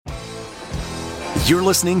You're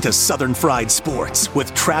listening to Southern Fried Sports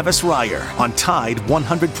with Travis Reier on Tide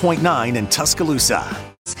 100.9 in Tuscaloosa.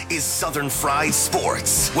 Is Southern Fried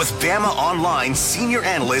Sports with Bama Online senior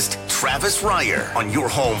analyst Travis Reier on your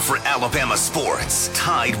home for Alabama sports.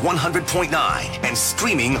 Tide 100.9 and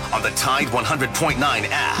streaming on the Tide 100.9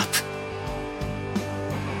 app.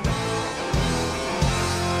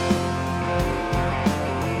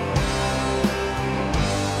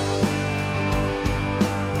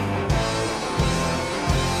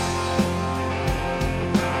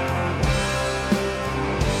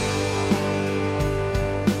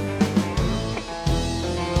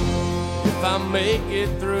 If I make it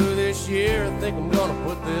through this year, I think I'm gonna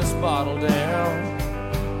put this bottle down.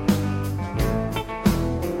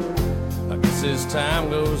 I guess as time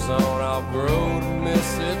goes on, I'll grow to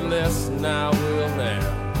miss it less than I will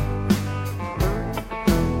now.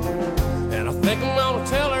 And I think I'm gonna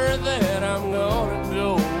tell her that I'm gonna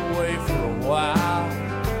go away for a while,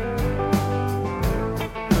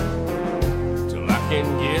 till I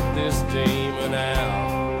can get this demon out.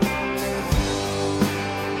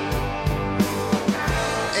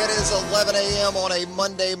 It is 11 a.m. on a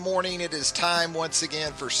Monday morning. It is time once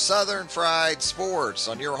again for Southern Fried Sports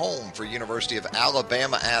on your home for University of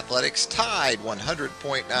Alabama Athletics, Tide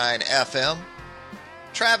 100.9 FM.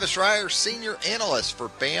 Travis Reier, senior analyst for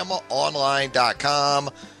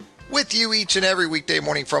BamaOnline.com, with you each and every weekday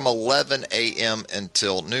morning from 11 a.m.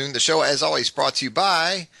 until noon. The show, as always, brought to you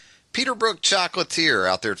by Peterbrook Chocolatier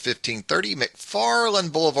out there at 1530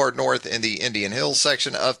 McFarland Boulevard North in the Indian Hills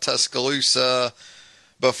section of Tuscaloosa.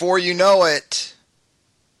 Before you know it,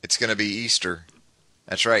 it's going to be Easter.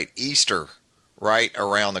 That's right, Easter right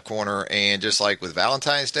around the corner. And just like with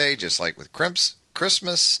Valentine's Day, just like with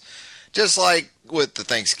Christmas, just like with the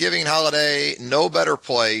Thanksgiving holiday, no better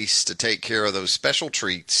place to take care of those special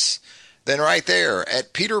treats than right there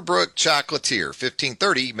at Peterbrook Chocolatier,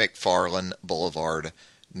 1530 McFarland Boulevard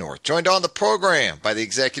North. Joined on the program by the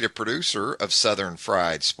executive producer of Southern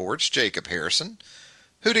Fried Sports, Jacob Harrison,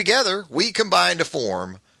 who together we combine to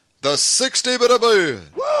form the 60-bit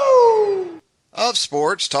of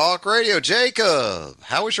Sports Talk Radio. Jacob,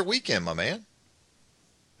 how was your weekend, my man?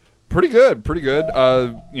 Pretty good.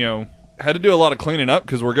 Had to do a lot of cleaning up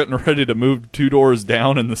because we're getting ready to move 2 doors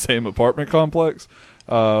down in the same apartment complex.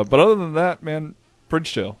 But other than that, man, pretty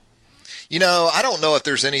chill. You know, I don't know if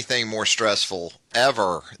there's anything more stressful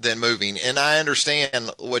ever than moving. And I understand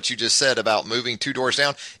what you just said about moving 2 doors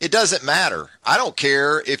down. It doesn't matter. I don't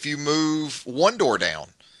care if you move 1 door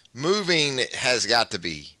down. Moving has got to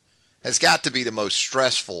be the most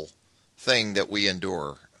stressful thing that we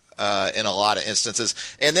endure in a lot of instances.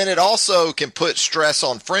 And then it also can put stress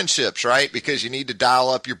on friendships, right? Because you need to dial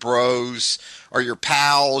up your bros or your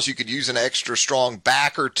pals. You could use an extra strong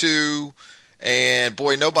back or two. And,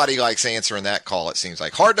 boy, nobody likes answering that call, it seems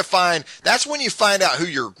like. Hard to find. That's when you find out who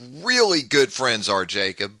your really good friends are,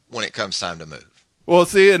 Jacob, when it comes time to move. Well,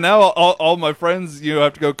 see, and now all my friends,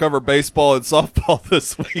 have to go cover baseball and softball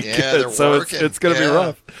this weekend. Yeah, they're so working. it's going to be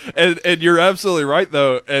rough. And you're absolutely right,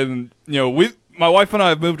 though. And, my wife and I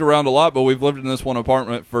have moved around a lot, but we've lived in this one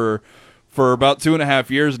apartment for about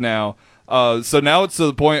 2.5 years now. So now it's to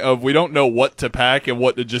the point of we don't know what to pack and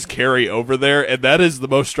what to just carry over there, and that is the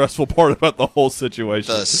most stressful part about the whole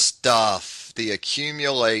situation. The stuff, the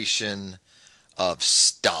accumulation of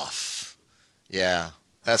stuff. Yeah,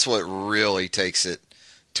 that's what really takes it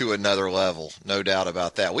to another level, no doubt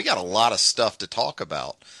about that. We got a lot of stuff to talk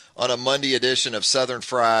about on a Monday edition of Southern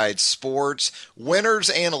Fried Sports. Winners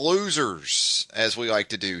and losers, as we like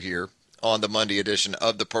to do here on the Monday edition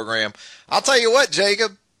of the program. I'll tell you what,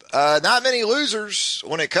 Jacob. Not many losers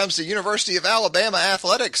when it comes to University of Alabama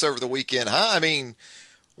athletics over the weekend, huh? I mean,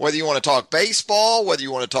 whether you want to talk baseball, whether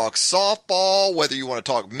you want to talk softball, whether you want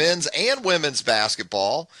to talk men's and women's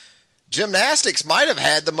basketball, gymnastics might have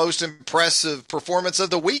had the most impressive performance of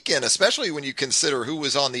the weekend, especially when you consider who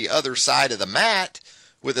was on the other side of the mat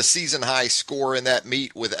with a season-high score in that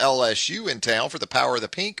meet with LSU in town for the Power of the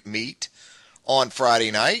Pink meet on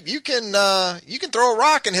Friday night. You can throw a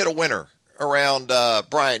rock and hit a winner around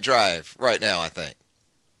Bryant Drive right now, I think.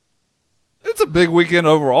 It's a big weekend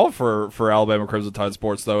overall for Alabama Crimson Tide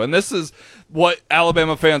sports, though. And this is what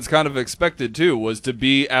Alabama fans kind of expected, too, was to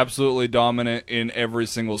be absolutely dominant in every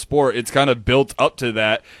single sport. It's kind of built up to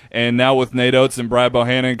that. And now with Nate Oates and Brad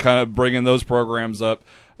Bohannon kind of bringing those programs up,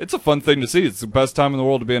 it's a fun thing to see. It's the best time in the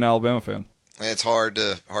world to be an Alabama fan. It's hard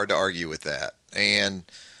to argue with that. And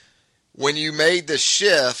when you made the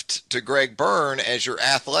shift to Greg Byrne as your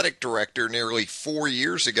athletic director nearly 4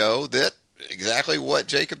 years ago, that exactly what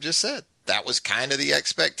Jacob just said. That was kind of the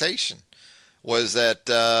expectation, was that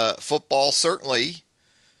football certainly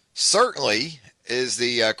is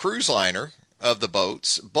the cruise liner of the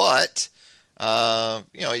boats, but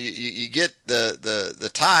you get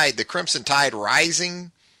the tide, the Crimson Tide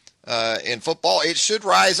rising in football. It should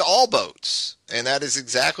rise all boats, and that is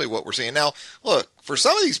exactly what we're seeing. Now, look, for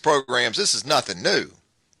some of these programs, this is nothing new.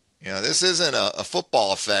 This isn't a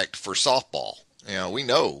football effect for softball. We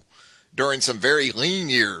know during some very lean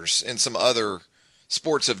years in some other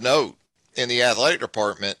sports of note in the athletic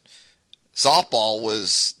department, softball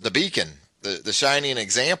was the beacon, the shining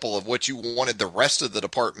example of what you wanted the rest of the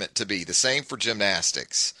department to be. The same for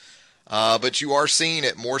gymnastics. But you are seeing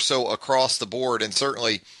it more so across the board, and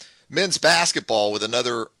certainly men's basketball with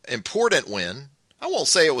another important win. I won't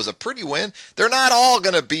say it was a pretty win. They're not all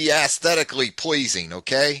going to be aesthetically pleasing,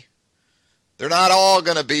 okay? They're not all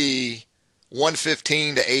going to be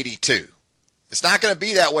 115 to 82. It's not going to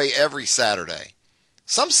be that way every Saturday.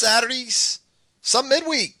 Some Saturdays, some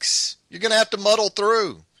midweeks, you're going to have to muddle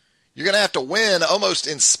through. You're going to have to win almost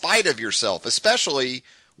in spite of yourself, especially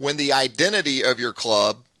when the identity of your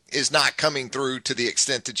club is not coming through to the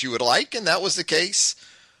extent that you would like, and that was the case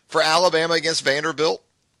for Alabama against Vanderbilt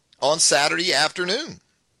on Saturday afternoon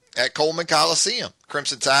at Coleman Coliseum.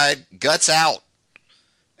 Crimson Tide guts out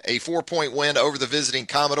a 4-point win over the visiting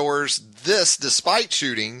Commodores. This despite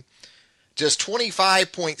shooting just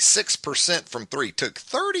 25.6% from three. Took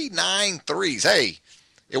 39 threes. Hey,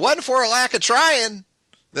 it wasn't for a lack of trying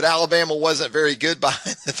that Alabama wasn't very good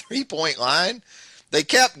behind the three-point line. They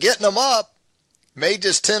kept getting them up. Made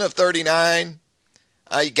just 10 of 39.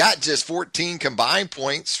 He got just 14 combined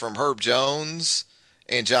points from Herb Jones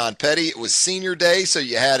and John Petty. It was senior day, so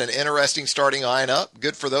you had an interesting starting lineup.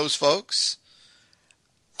 Good for those folks.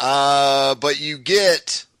 But you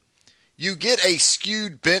get a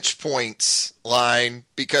skewed bench points line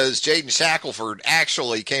because Jaden Shackelford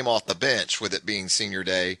actually came off the bench with it being senior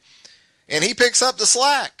day, and he picks up the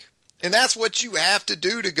slack. And that's what you have to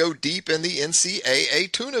do to go deep in the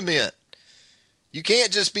NCAA tournament. You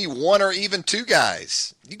can't just be one or even two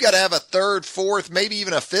guys. You got to have a third, fourth, maybe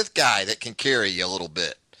even a fifth guy that can carry you a little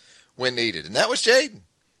bit when needed. And that was Jaden.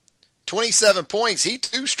 27 points. He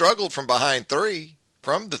too struggled from behind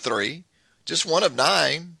from the three. Just 1 of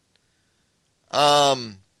 9.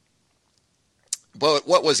 But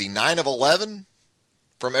what was he? 9 of 11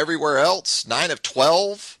 from everywhere else. 9 of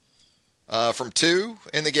 12 from 2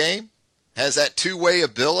 in the game. Has that two-way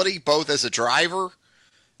ability, both as a driver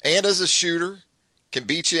and as a shooter. Can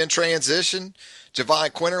beat you in transition.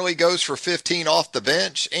 Javon Quinterly goes for 15 off the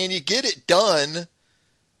bench, and you get it done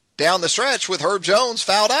down the stretch with Herb Jones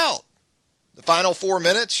fouled out. The final 4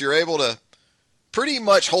 minutes, you're able to pretty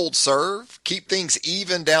much hold serve, keep things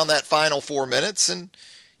even down that final 4 minutes, and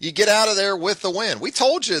you get out of there with the win. We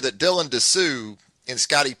told you that Dylan Dessou and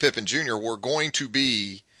Scottie Pippen Jr. were going to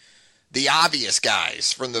be the obvious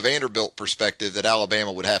guys from the Vanderbilt perspective that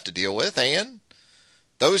Alabama would have to deal with, and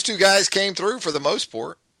those two guys came through for the most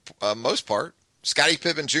part. Scottie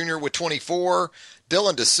Pippen Jr. with 24.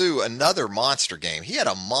 Dylan Dessou, another monster game. He had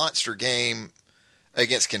a monster game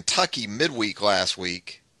against Kentucky midweek last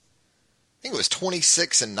week. I think it was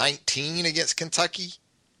 26 and 19 against Kentucky.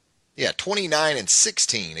 Yeah, 29 and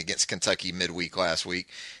 16 against Kentucky midweek last week.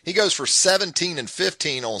 He goes for 17 and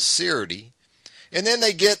 15 on Saturday. And then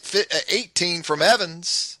they get 18 from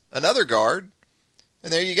Evans, another guard.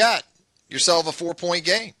 And there you got yourself a 4-point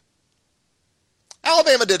game.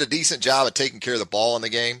 Alabama did a decent job of taking care of the ball in the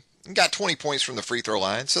game and got 20 points from the free throw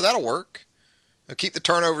line, so that'll work. They'll keep the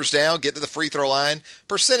turnovers down, get to the free throw line.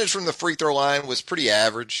 Percentage from the free throw line was pretty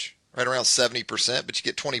average, right around 70%, but you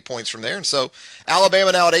get 20 points from there. And so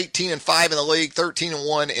Alabama now at 18-5 in the league,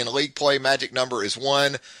 13-1 in league play. Magic number is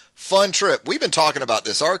 1. Fun trip. We've been talking about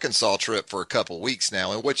this Arkansas trip for a couple of weeks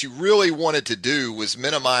now, and what you really wanted to do was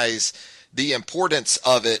minimize the importance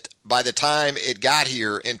of it by the time it got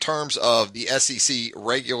here in terms of the SEC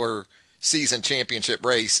regular season championship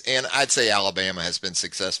race, and I'd say Alabama has been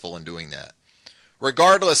successful in doing that.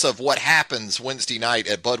 Regardless of what happens Wednesday night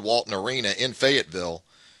at Bud Walton Arena in Fayetteville,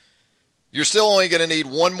 you're still only going to need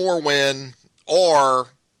one more win, or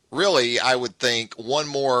really, I would think, one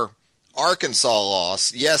more Arkansas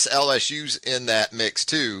loss. Yes, LSU's in that mix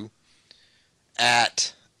too,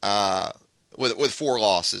 at with 4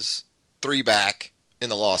 losses. 3 back in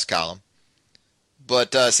the loss column.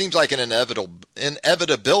 But seems like an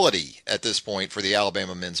inevitability at this point for the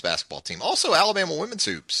Alabama men's basketball team. Also, Alabama women's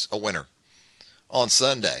hoops, a winner on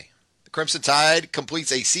Sunday. The Crimson Tide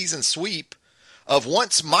completes a season sweep of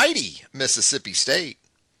once mighty Mississippi State.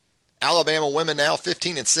 Alabama women now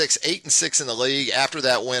 15-6, 8-6 in the league after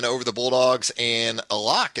that win over the Bulldogs, and a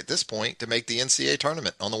lock at this point to make the NCAA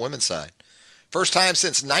tournament on the women's side. First time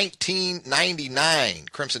since 1999.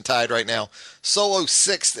 Crimson Tide right now solo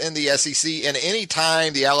 6th in the SEC. And any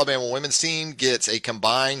time the Alabama women's team gets a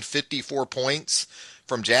combined 54 points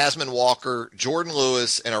from Jasmine Walker, Jordan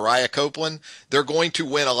Lewis, and Araya Copeland, they're going to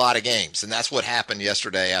win a lot of games. And that's what happened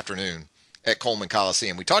yesterday afternoon at Coleman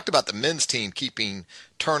Coliseum. We talked about the men's team keeping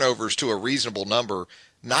turnovers to a reasonable number.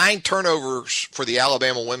 9 turnovers for the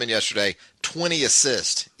Alabama women yesterday, 20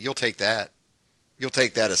 assists. You'll take that. You'll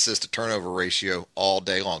take that assist to turnover ratio all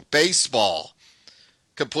day long. Baseball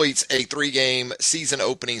completes a 3-game season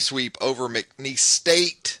opening sweep over McNeese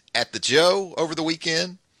State at the Joe over the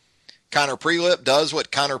weekend. Connor Prelip does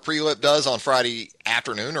what Connor Prelip does on Friday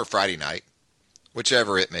afternoon or Friday night,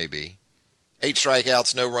 whichever it may be. 8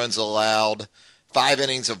 strikeouts, no runs allowed. 5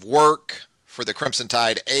 innings of work for the Crimson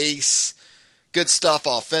Tide ace. Good stuff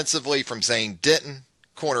offensively from Zane Denton.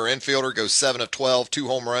 Corner infielder goes 7 of 12, 2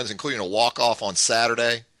 home runs, including a walk-off on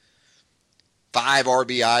Saturday. 5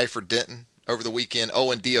 RBI for Denton over the weekend.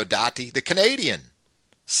 Owen Diodati, the Canadian,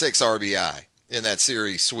 6 RBI in that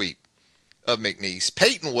series sweep of McNeese.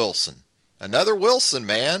 Peyton Wilson, another Wilson,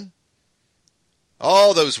 man.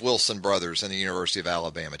 All those Wilson brothers in the University of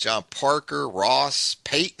Alabama. John Parker, Ross,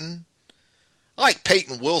 Peyton. I like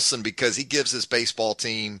Peyton Wilson because he gives his baseball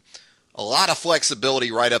team a lot of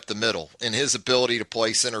flexibility right up the middle in his ability to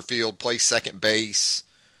play center field, play second base,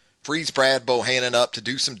 frees Brad Bohannon up to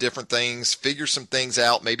do some different things, figure some things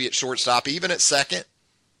out, maybe at shortstop, even at second.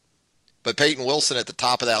 But Peyton Wilson at the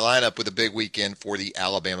top of that lineup with a big weekend for the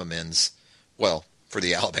Alabama men's, well, for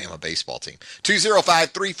the Alabama baseball team.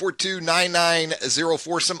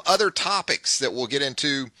 205-342-9904. Some other topics that we'll get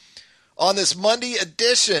into on this Monday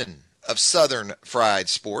edition of Southern Fried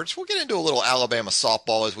Sports. We'll get into a little Alabama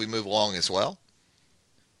softball as we move along as well.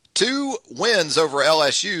 2 wins over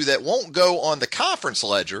LSU that won't go on the conference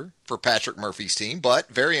ledger for Patrick Murphy's team, but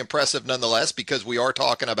very impressive nonetheless because we are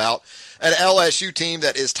talking about an LSU team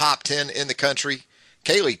that is top 10 in the country.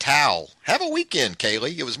 Kaylee Towle. Have a weekend,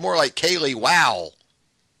 Kaylee. It was more like Kaylee Wow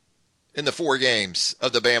in the 4 games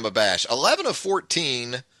of the Bama Bash. 11 of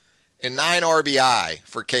 14 and 9 RBI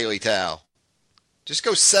for Kaylee Towle. Just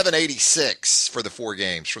go 786 for the 4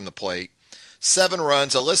 games from the plate. 7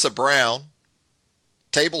 runs. Alyssa Brown,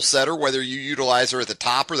 table setter, whether you utilize her at the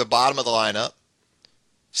top or the bottom of the lineup.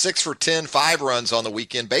 6 for 10, 5 runs on the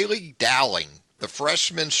weekend. Bailey Dowling, the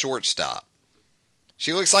freshman shortstop.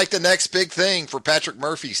 She looks like the next big thing for Patrick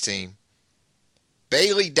Murphy's team.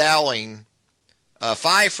 Bailey Dowling,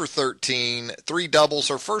 5 for 13, 3 doubles,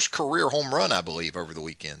 her first career home run, I believe, over the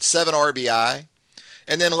weekend. 7 RBI.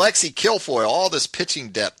 And then Lexi Kilfoyle, all this pitching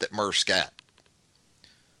depth that Murph's got.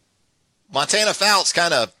 Montana Fouts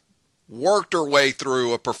kind of worked her way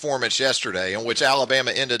through a performance yesterday in which Alabama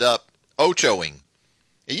ended up ochoing.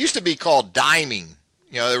 It used to be called diming.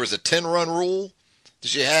 You know, there was a 10-run rule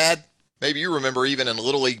that you had. Maybe you remember even in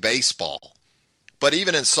Little League Baseball. But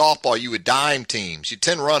even in softball, you would dime teams. You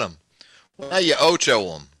 10-run them. Well, now you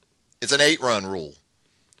ocho them. It's an 8-run rule.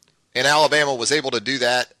 And Alabama was able to do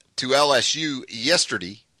that to LSU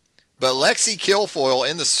yesterday. But Lexi Kilfoyle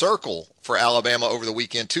in the circle for Alabama over the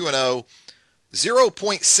weekend, 2-0,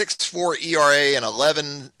 0.64 ERA and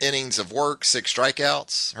 11 innings of work, 6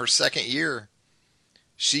 strikeouts. Her second year,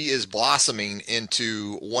 she is blossoming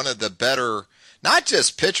into one of the better, not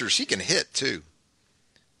just pitchers, she can hit too.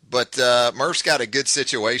 But Murph's got a good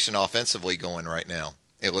situation offensively going right now,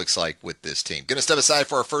 it looks like, with this team. Going to step aside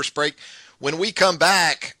for our first break. When we come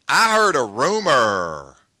back, I heard a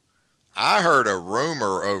rumor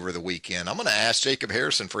over the weekend. I'm going to ask Jacob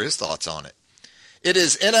Harrison for his thoughts on it. It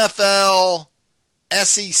is NFL,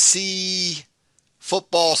 SEC,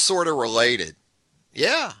 football sort of related.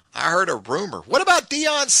 Yeah, I heard a rumor. What about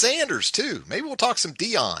Deion Sanders, too? Maybe we'll talk some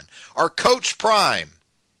Deion. Our Coach Prime,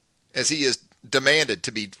 as he is demanded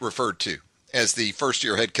to be referred to as the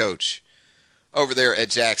first-year head coach over there at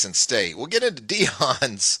Jackson State. We'll get into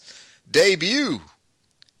Deion's debut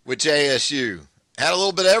with JSU. Had a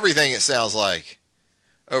little bit of everything, it sounds like,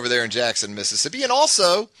 over there in Jackson, Mississippi. And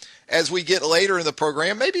also, as we get later in the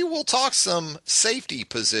program, maybe we'll talk some safety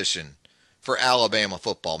position for Alabama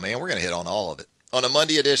football. Man, we're going to hit on all of it on a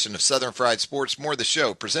Monday edition of Southern Fried Sports. More of the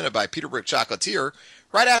show presented by Peterbrook Chocolatier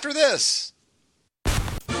right after this.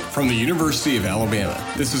 From the University of Alabama,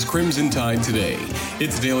 this is Crimson Tide Today.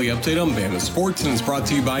 It's a daily update on Bama sports and it's brought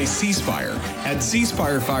to you by C Spire. Add C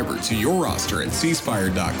Spire Fiber to your roster at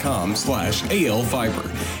cspire.com/ALFiber.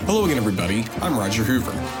 Hello again, everybody. I'm Roger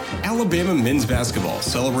Hoover. Alabama men's basketball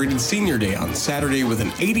celebrated Senior Day on Saturday with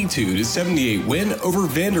an 82-78 win over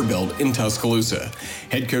Vanderbilt in Tuscaloosa.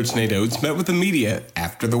 Head coach Nate Oates met with the media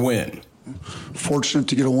after the win. fortunate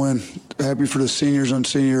to get a win. Happy for the seniors on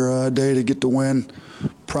senior day to get the win.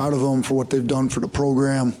 Proud of them for what they've done for the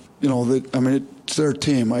program. It's their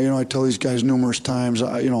team. I tell these guys numerous times,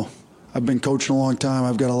 I've been coaching a long time.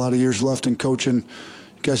 I've got a lot of years left in coaching.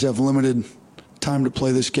 You guys have limited time to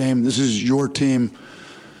play this game. This is your team.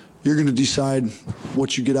 You're going to decide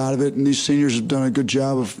what you get out of it. And these seniors have done a good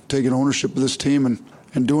job of taking ownership of this team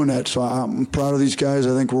and doing that. So I'm proud of these guys.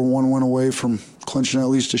 I think we're one win away from clinching at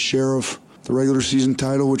least a share of the regular season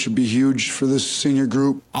title, which would be huge for this senior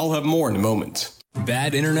group. I'll have more in a moment.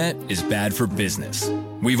 Bad internet is bad for business.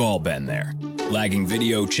 We've all been there. Lagging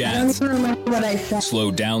video chats,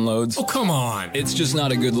 slow downloads. Oh, come on. It's just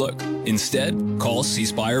not a good look. Instead, call C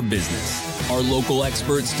Spire Business. Our local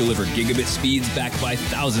experts deliver gigabit speeds backed by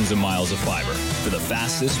thousands of miles of fiber for the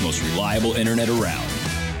fastest, most reliable internet around.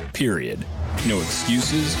 Period. No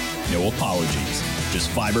excuses, no apologies. Just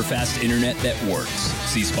fiber-fast internet that works.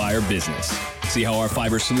 C Spire Business. See how our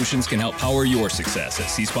fiber solutions can help power your success at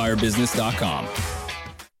cspirebusiness.com.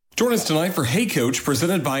 Join us tonight for Hey Coach,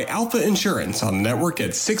 presented by Alpha Insurance on the network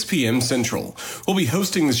at 6 p.m. Central. We'll be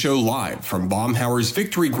hosting the show live from Baumhauer's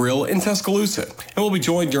Victory Grill in Tuscaloosa. And we'll be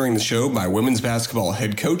joined during the show by women's basketball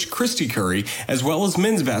head coach Christy Curry, as well as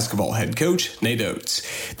men's basketball head coach Nate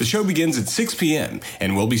Oates. The show begins at 6 p.m.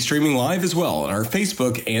 and we'll be streaming live as well on our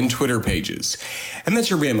Facebook and Twitter pages. And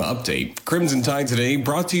that's your Bama update. Crimson Tide Today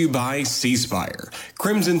brought to you by C Spire.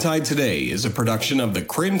 Crimson Tide Today is a production of the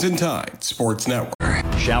Crimson Tide Sports Network.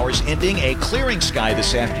 Showers ending, a clearing sky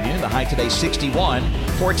this afternoon. The high today 61.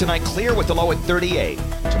 For tonight, clear with the low at 38.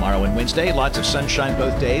 Tomorrow and Wednesday, lots of sunshine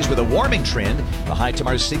both days with a warming trend. The high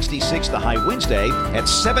tomorrow 66, the high Wednesday at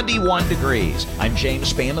 71 degrees. I'm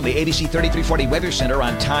James Spann on the ABC 3340 Weather Center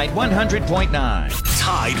on Tide 100.9.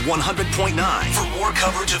 Tide 100.9. For more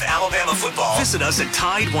coverage of Alabama football, visit us at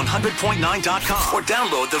Tide100.9.com or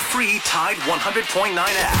download the free Tide 100.9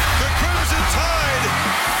 app. The Crimson Tide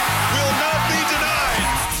will not be denied.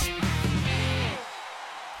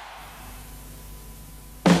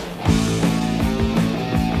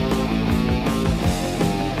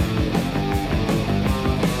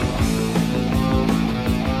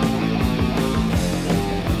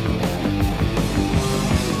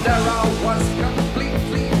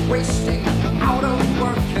 Wasting out of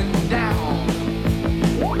work and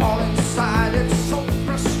down. All inside, it's so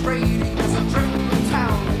frustrating as I trip from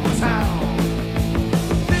town to town.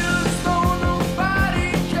 Feel as though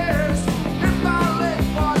nobody cares if I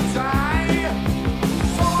live or die.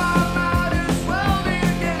 So I might as well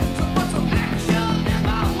begin to put some action in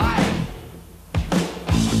my life.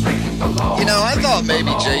 I thought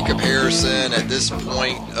maybe Jacob Harrison at this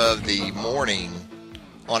point of the morning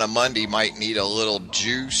on a Monday might need a little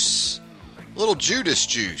juice, a little Judas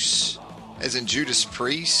juice, as in Judas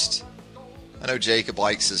Priest. I know Jacob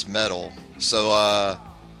likes his metal, so a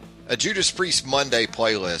Judas Priest Monday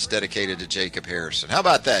playlist dedicated to Jacob Harrison. How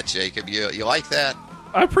about that, Jacob? You like that?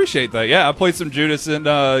 I appreciate that. Yeah, I played some Judas in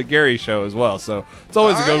Gary's show as well, so it's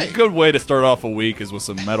always a good way to start off a week is with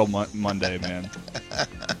some Metal Monday, man.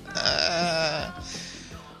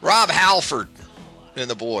 Rob Halford and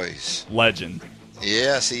the boys. Legend.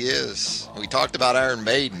 Yes, he is. We talked about Iron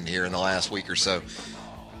Maiden here in the last week or so.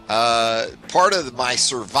 Part of my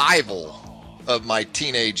survival of my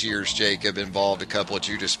teenage years, Jacob, involved a couple of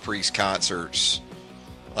Judas Priest concerts,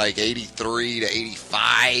 like 83 to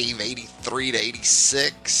 85, 83 to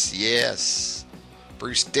 86. Yes.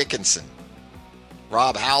 Bruce Dickinson,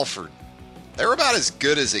 Rob Halford. They're about as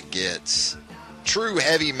good as it gets. True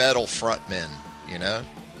heavy metal frontmen,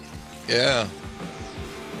 Yeah.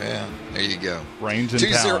 Yeah, there you go. Range and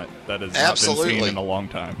talent that has not been seen in a long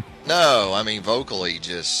time. No, I mean, vocally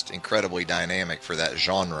just incredibly dynamic for that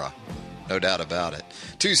genre. No doubt about it.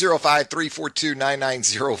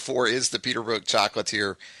 205-342-9904 is the Peterbrook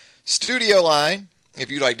Chocolatier studio line. If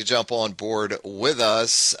you'd like to jump on board with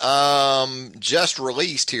us. Just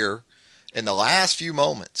released here in the last few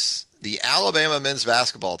moments, the Alabama men's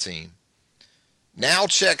basketball team now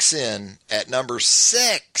checks in at number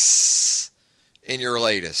 6 in your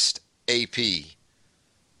latest AP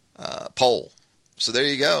poll. So there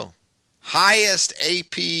you go. Highest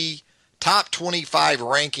AP top 25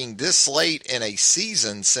 ranking this late in a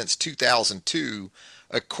season since 2002,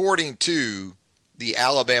 according to the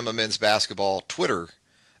Alabama men's basketball Twitter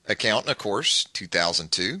account. And of course,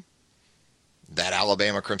 2002, that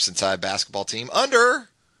Alabama Crimson Tide basketball team under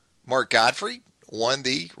Mark Godfrey won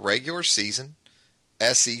the regular season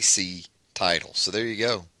SEC title. So there you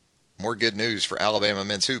go. More good news for Alabama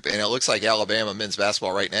men's hoop. And it looks like Alabama men's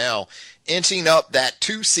basketball right now inching up that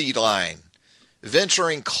 2-seed line,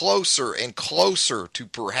 venturing closer and closer to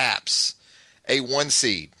perhaps a 1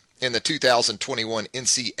 seed in the 2021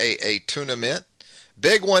 NCAA tournament.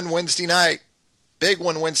 Big one Wednesday night. Big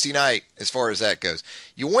one Wednesday night as far as that goes.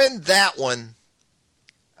 You win that one.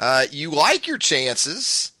 You like your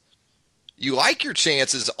chances. You like your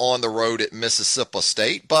chances on the road at Mississippi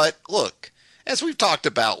State. But look, as we've talked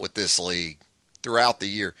about with this league throughout the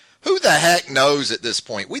year, who the heck knows at this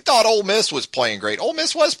point? We thought Ole Miss was playing great. Ole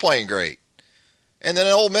Miss was playing great. And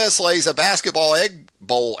then Ole Miss lays a basketball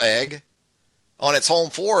bowl egg on its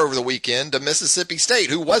home floor over the weekend to Mississippi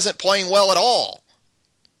State, who wasn't playing well at all.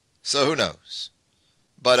 So who knows?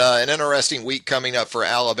 But an interesting week coming up for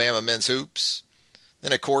Alabama men's hoops.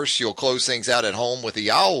 Then, of course, you'll close things out at home with the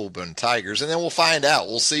Auburn Tigers, and then we'll find out.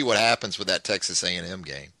 We'll see what happens with that Texas A&M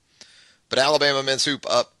game. But Alabama men's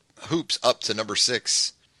hoops up to number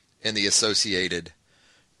 6 in the Associated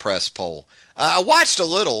Press poll. I watched a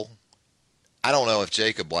little. I don't know if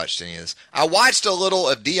Jacob watched any of this. I watched a little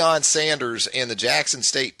of Deion Sanders and the Jackson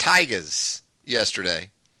State Tigers yesterday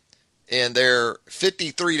in their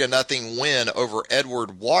 53-0 win over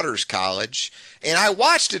Edward Waters College. And I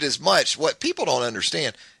watched it as much. What people don't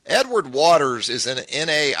understand, Edward Waters is an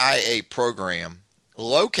NAIA program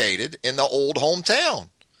located in the old hometown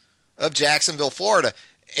of Jacksonville, Florida.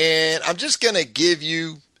 And I'm just going to give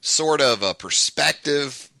you sort of a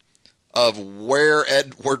perspective of where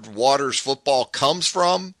Edward Waters football comes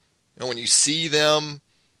from. You know, when you see them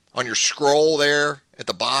on your scroll there at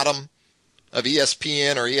the bottom of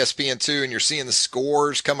ESPN or ESPN2 and you're seeing the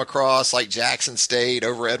scores come across like Jackson State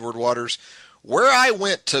over Edward Waters. Where I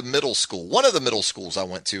went to middle school, one of the middle schools I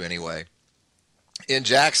went to anyway, in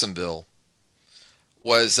Jacksonville,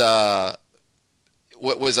 was a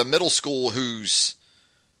middle school whose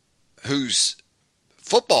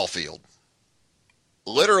football field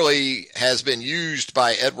literally has been used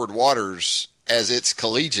by Edward Waters as its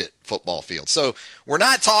collegiate football field. So we're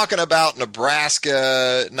not talking about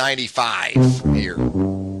Nebraska 95 here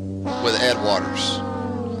with Ed Waters.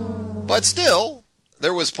 But still,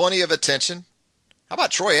 there was plenty of attention. How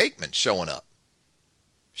about Troy Aikman showing up?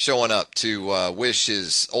 Showing up to wish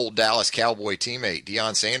his old Dallas Cowboy teammate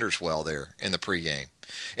Deion Sanders well there in the pregame.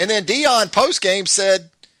 And then Deion postgame said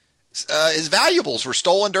his valuables were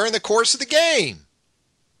stolen during the course of the game.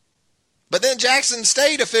 But then Jackson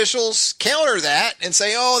State officials counter that and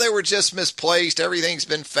say, oh, they were just misplaced. Everything's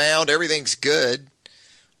been found. Everything's good.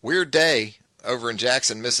 Weird day over in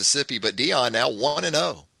Jackson, Mississippi. But Deion now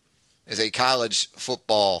 1-0 as a college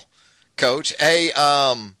football coach. Hey,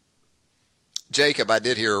 Jacob, I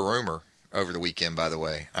did hear a rumor over the weekend, by the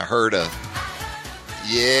way. I heard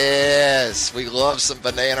yes, we love some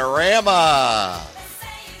Bananarama.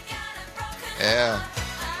 Yeah.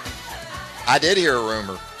 I did hear a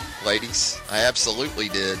rumor. Ladies, I absolutely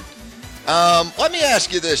did. Let me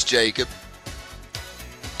ask you this, Jacob.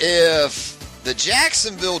 If the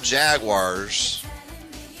Jacksonville Jaguars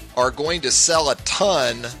are going to sell a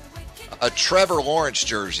ton of Trevor Lawrence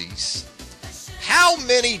jerseys, how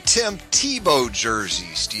many Tim Tebow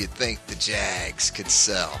jerseys do you think the Jags could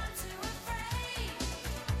sell?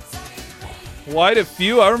 Quite a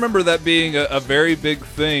few. I remember that being a very big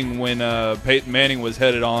thing when Peyton Manning was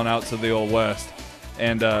headed on out to the Old West.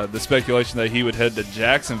 And the speculation that he would head to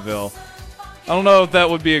Jacksonville. I don't know if that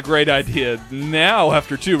would be a great idea now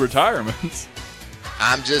after 2 retirements.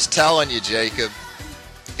 I'm just telling you, Jacob,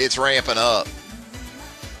 it's ramping up.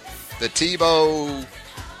 The Tebow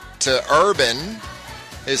to Urban,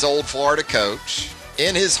 his old Florida coach,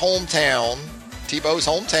 in his hometown, Tebow's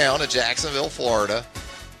hometown of Jacksonville, Florida,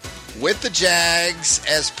 with the Jags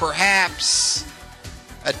as perhaps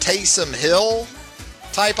a Taysom Hill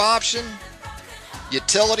type option.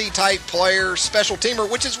 Utility type player, special teamer,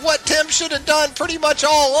 which is what Tim should have done pretty much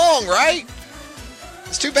all along, right?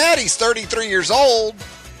 It's too bad he's 33 years old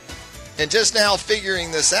and just now figuring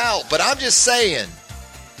this out. But I'm just saying,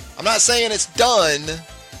 I'm not saying it's done.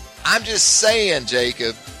 I'm just saying,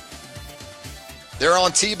 Jacob, they're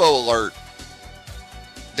on Tebow alert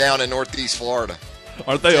down in Northeast Florida.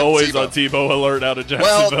 Aren't they always on Tebow alert out of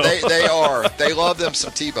Jacksonville? Well, they are. They love them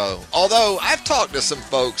some Tebow. Although I've talked to some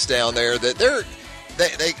folks down there that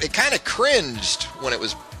they kind of cringed when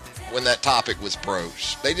that topic was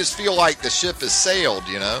broached. They just feel like the ship has sailed,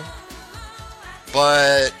 you know.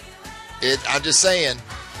 But I'm just saying,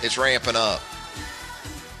 it's ramping up.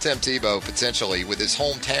 Tim Tebow potentially with his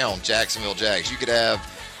hometown Jacksonville Jags. You could have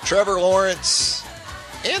Trevor Lawrence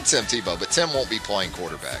and Tim Tebow, but Tim won't be playing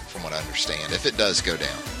quarterback from what I understand if it does go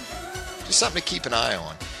down. Just something to keep an eye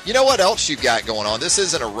on. You know what else you've got going on? This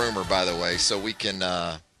isn't a rumor, by the way, so we can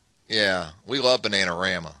yeah, we love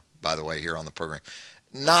Bananarama, by the way, here on the program.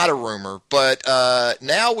 Not a rumor, but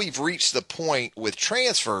now we've reached the point with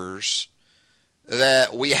transfers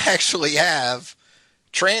that we actually have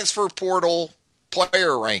transfer portal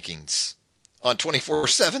player rankings on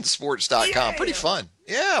 247sports.com. Pretty fun.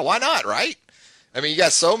 Yeah, why not, right? I mean, you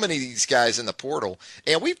got so many of these guys in the portal.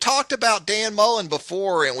 And we've talked about Dan Mullen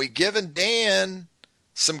before, and we've given Dan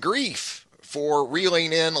some grief for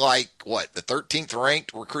reeling in, the 13th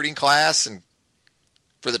ranked recruiting class and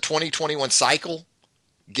for the 2021 cycle,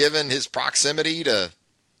 given his proximity to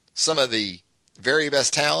some of the very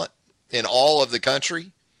best talent in all of the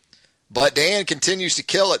country. But Dan continues to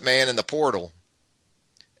kill it, man, in the portal.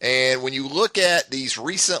 And when you look at these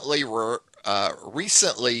recently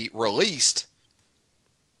released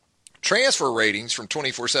transfer ratings from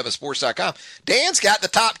 247sports.com, Dan's got the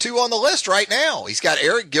top 2 on the list right now. He's got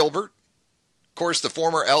Eric Gilbert, of course, the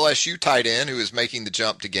former LSU tight end who is making the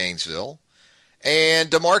jump to Gainesville, and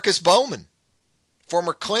DeMarcus Bowman,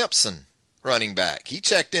 former Clemson running back. He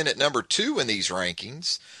checked in at number 2 in these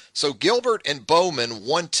rankings. So Gilbert and Bowman,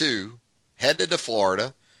 1-2, headed to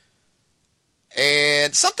Florida.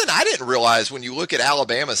 And something I didn't realize when you look at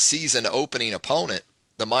Alabama's season opening opponent,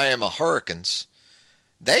 the Miami Hurricanes,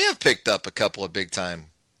 they have picked up a couple of big-time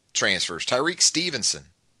transfers. Tyreek Stevenson.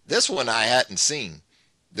 This one I hadn't seen.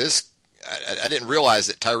 I didn't realize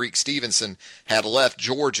that Tyreek Stevenson had left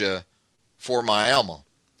Georgia for Miami.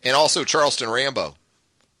 And also Charleston Rambo,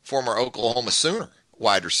 former Oklahoma Sooner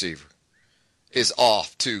wide receiver, is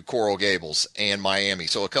off to Coral Gables and Miami.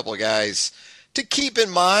 So a couple of guys to keep in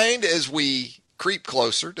mind as we creep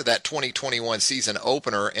closer to that 2021 season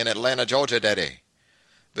opener in Atlanta, Georgia today,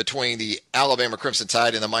 between the Alabama Crimson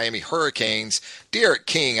Tide and the Miami Hurricanes. Derek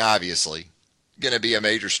King, obviously, going to be a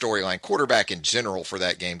major storyline. Quarterback in general for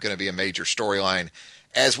that game, going to be a major storyline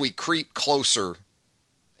as we creep closer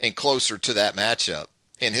and closer to that matchup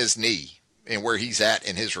in his knee and where he's at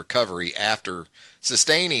in his recovery after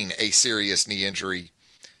sustaining a serious knee injury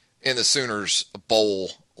in the Sooners' bowl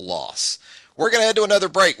loss. We're going to head to another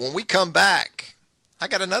break. When we come back, I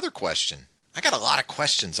got another question. I got a lot of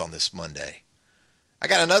questions on this Monday. I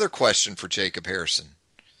got another question for Jacob Harrison,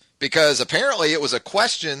 because apparently it was a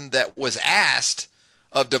question that was asked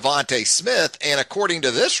of Devontae Smith, and according to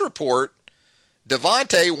this report,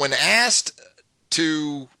 Devontae, when asked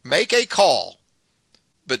to make a call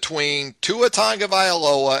between Tua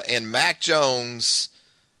Tagovailoa and Mac Jones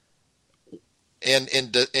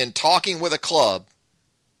in talking with a club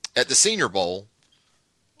at the Senior Bowl,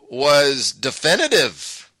 was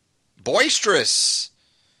definitive, boisterous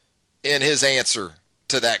in his answer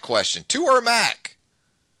to that question. Tua or Mac,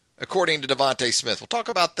 according to Devontae Smith. We'll talk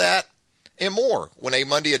about that and more when a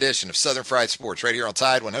Monday edition of Southern Fried Sports right here on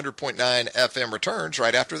Tide 100.9 FM returns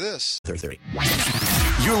right after this. 30.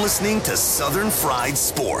 You're listening to Southern Fried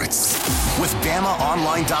Sports with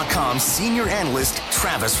BamaOnline.com senior analyst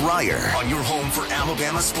Travis Reier on your home for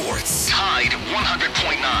Alabama sports. Tide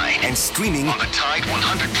 100.9 and streaming on the Tide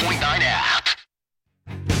 100.9 app.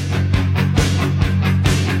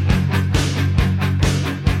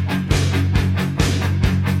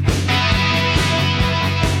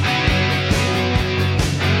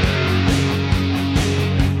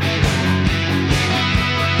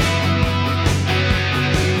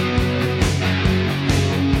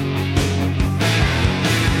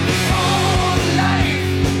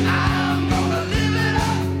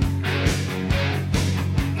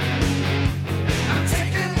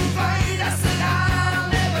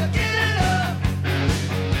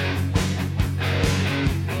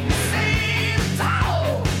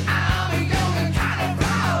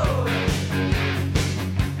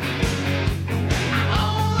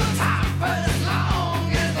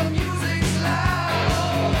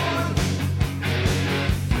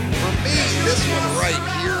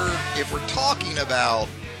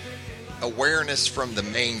 Awareness from the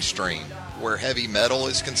mainstream where heavy metal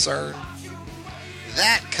is concerned,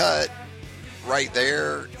 that cut right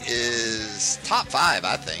there is top 5,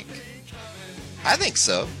 I think. I think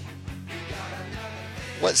so.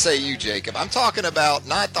 What say you, Jacob? I'm talking about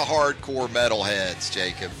not the hardcore metalheads,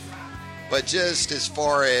 Jacob, but just as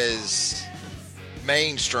far as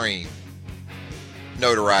mainstream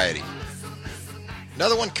notoriety.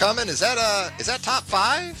 Another one coming. Is that top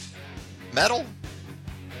 5 metal?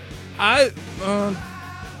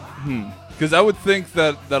 Because I would think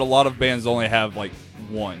that a lot of bands only have like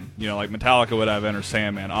one. You know, like Metallica would have Enter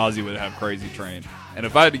Sandman, Ozzy would have Crazy Train. And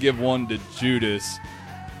if I had to give one to Judas,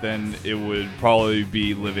 then it would probably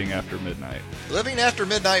be Living After Midnight. Living After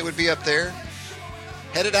Midnight would be up there.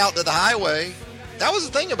 Headed Out to the Highway. That was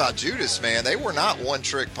the thing about Judas, man. They were not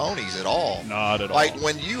one-trick ponies at all. Not at all. Like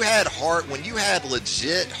when you had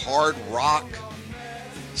legit hard rock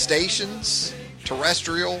stations,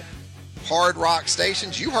 terrestrial hard rock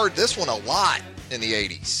stations, you heard this one a lot in the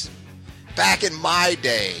 80s. Back in my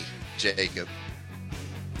day, Jacob.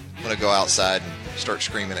 I'm going to go outside and start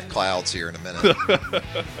screaming at clouds here in a minute.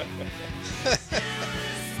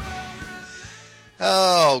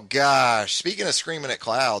 Oh, gosh. Speaking of screaming at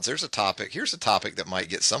clouds, here's a topic that might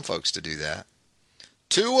get some folks to do that.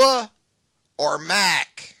 Tua or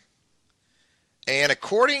Mac? And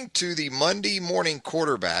according to the Monday Morning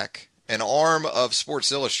Quarterback, an arm of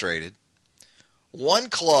Sports Illustrated, one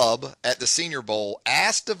club at the Senior Bowl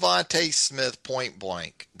asked Devontae Smith point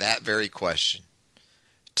blank that very question.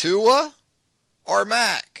 Tua or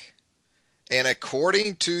Mac? And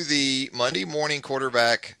according to the Monday Morning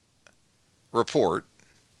Quarterback report,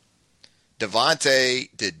 Devontae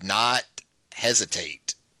did not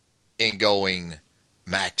hesitate in going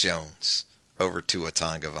Mac Jones over Tua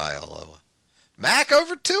Tagovailoa. Mac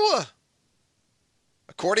over Tua,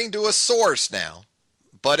 according to a source now.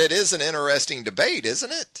 But it is an interesting debate,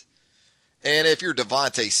 isn't it? And if you're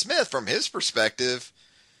Devontae Smith, from his perspective,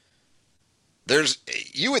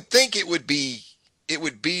 you would think it would be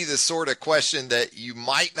the sort of question that you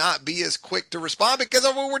might not be as quick to respond, because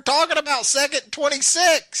of what we're talking about, 2nd and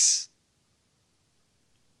 26.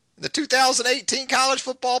 The 2018 college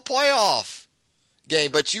football playoff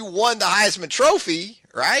game. But you won the Heisman Trophy,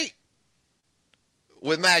 right?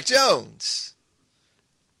 With Mac Jones.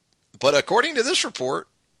 But according to this report,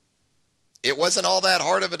 it wasn't all that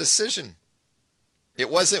hard of a decision. It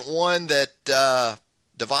wasn't one that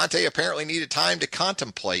Devontae apparently needed time to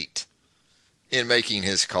contemplate in making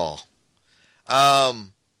his call.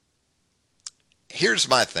 Here's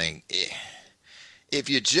my thing. If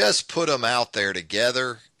you just put them out there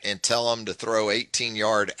together and tell them to throw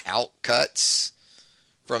 18-yard out cuts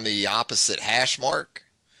from the opposite hash mark,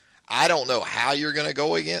 I don't know how you're going to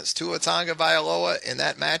go against Tua Tagovailoa in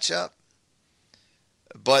that matchup.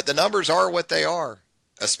 But the numbers are what they are,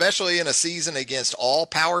 especially in a season against all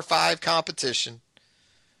Power 5 competition,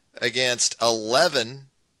 against 11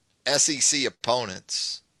 SEC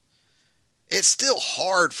opponents. It's still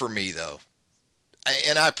hard for me, though.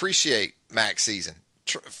 And I appreciate Mac's season.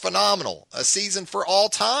 Phenomenal. A season for all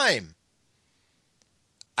time.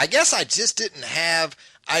 I guess I just didn't have...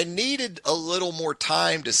 I needed a little more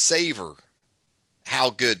time to savor how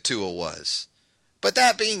good Tua was. But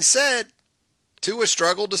that being said, Tua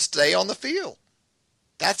struggled to stay on the field.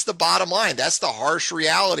 That's the bottom line. That's the harsh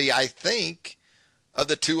reality, I think, of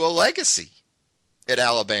the Tua legacy at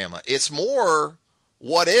Alabama. It's more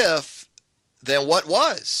what if than what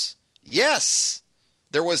was. Yes,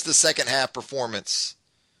 there was the second half performance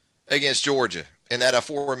against Georgia in that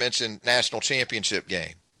aforementioned national championship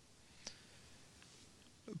game.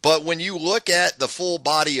 But when you look at the full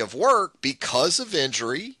body of work, because of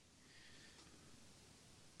injury,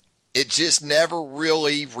 it just never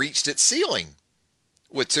really reached its ceiling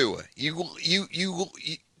with Tua.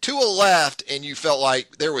 Tua left, and you felt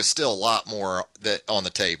like there was still a lot more on the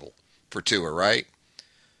table for Tua, right?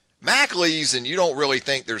 Mac leaves, and you don't really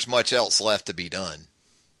think there's much else left to be done.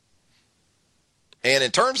 And in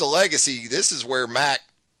terms of legacy, this is where Mac,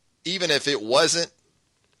 even if it wasn't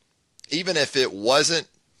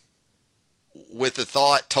with the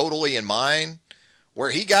thought totally in mind,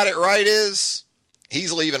 where he got it right is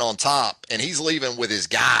he's leaving on top, and he's leaving with his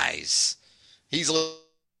guys. He's leaving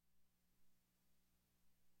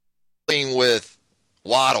with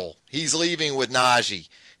Waddle. He's leaving with Najee.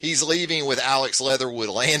 He's leaving with Alex Leatherwood,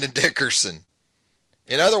 Landon Dickerson.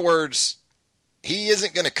 In other words, he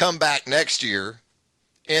isn't going to come back next year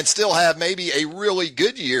and still have maybe a really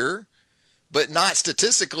good year, but not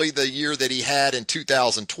statistically the year that he had in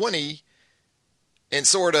 2020, and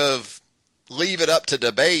sort of leave it up to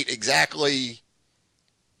debate exactly,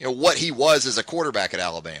 what he was as a quarterback at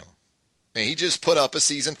Alabama. And he just put up a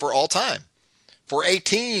season for all time, for a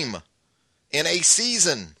team in a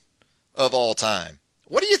season of all time.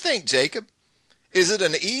 What do you think, Jacob? Is it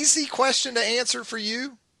an easy question to answer for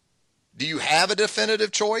you? Do you have a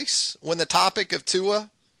definitive choice when the topic of Tua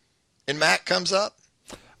and Mac comes up?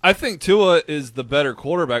 I think Tua is the better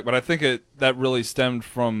quarterback, but I think that really stemmed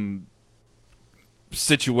from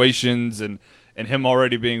situations and him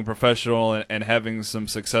already being professional and having some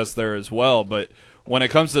success there as well. But when it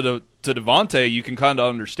comes to Devontae, you can kind of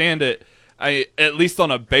understand it. At least on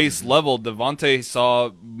a base level, Devontae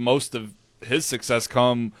saw most of his success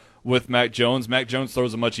come with Mac Jones. Mac Jones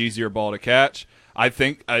throws a much easier ball to catch. I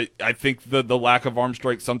think the lack of arm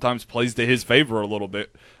strength sometimes plays to his favor a little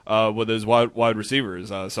bit with his wide receivers.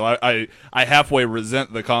 So I halfway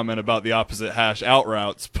resent the comment about the opposite hash out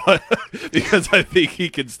routes, but because I think he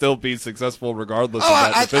can still be successful regardless of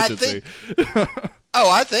that deficiency.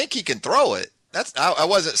 I think he can throw it. I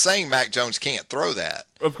wasn't saying Mac Jones can't throw that.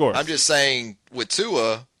 Of course. I'm just saying with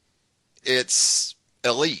Tua, it's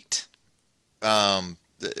elite.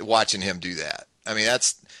 Watching him do that. I mean,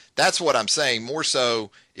 that's what I'm saying. More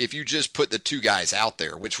so, if you just put the two guys out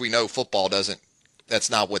there, which we know football doesn't. That's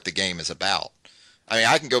not what the game is about. I mean,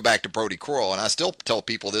 I can go back to Brodie Croyle, and I still tell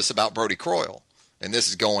people this about Brodie Croyle, and this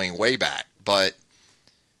is going way back. But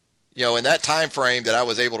in that time frame that I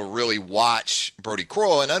was able to really watch Brodie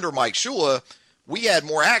Croyle, and under Mike Shula, we had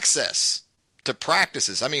more access to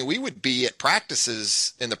practices. I mean, we would be at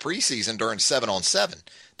practices in the preseason during 7-on-7.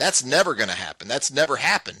 That's never going to happen. That's never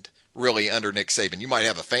happened, really, under Nick Saban. You might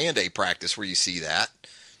have a fan day practice where you see that,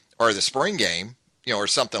 or the spring game, or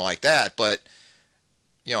something like that. But,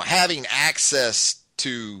 having access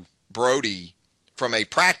to Brodie from a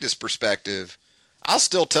practice perspective, I'll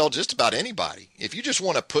still tell just about anybody. If you just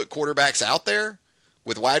want to put quarterbacks out there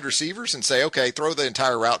with wide receivers and say, okay, throw the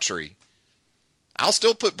entire route tree, I'll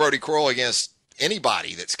still put Brodie Croyle against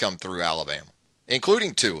anybody that's come through Alabama,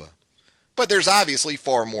 including Tua. But there's obviously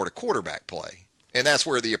far more to quarterback play. And that's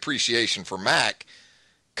where the appreciation for Mac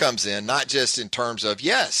comes in, not just in terms of,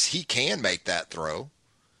 yes, he can make that throw,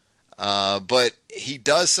 but he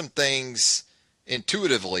does some things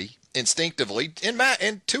intuitively, instinctively,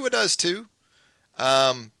 and Tua does too,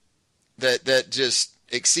 that just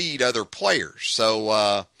exceed other players.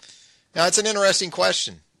 So now it's an interesting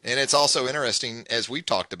question. And it's also interesting, as we've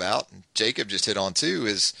talked about, and Jacob just hit on too,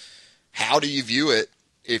 is how do you view it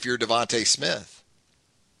if you're Devontae Smith?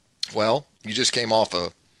 Well, you just came off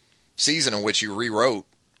a season in which you rewrote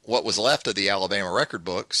what was left of the Alabama record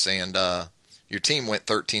books, and your team went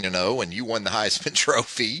 13-0, and you won the Heisman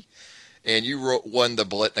Trophy, and you won the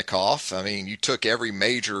Biletnikoff. I mean, you took every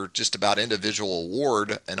major, just about individual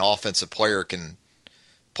award an offensive player in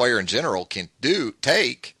general can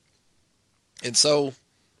take. And so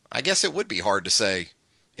I guess it would be hard to say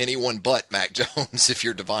anyone but Mac Jones if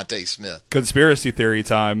you're Devontae Smith. Conspiracy theory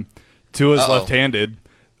time. Tua's left-handed,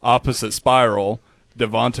 opposite spiral.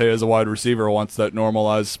 Devontae as a wide receiver wants that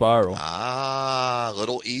normalized spiral. A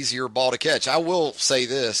little easier ball to catch. I will say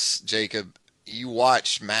this, Jacob. You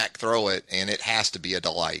watch Mac throw it, and it has to be a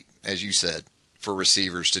delight, as you said, for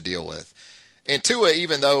receivers to deal with. And Tua,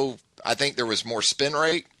 even though I think there was more spin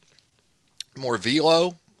rate, more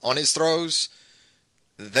velo on his throws,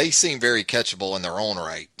 they seem very catchable in their own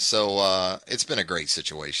right. So it's been a great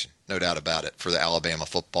situation, no doubt about it, for the Alabama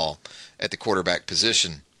football at the quarterback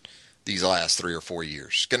position these last 3 or 4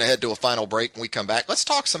 years. Going to head to a final break. When we come back, let's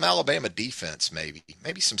talk some Alabama defense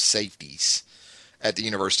maybe some safeties at the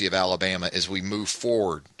University of Alabama as we move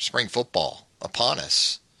forward. Spring football upon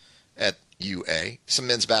us at UA. Some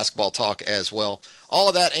men's basketball talk as well. All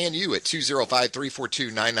of that and you at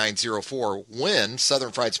 205-342-9904 when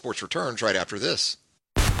Southern Fried Sports returns right after this.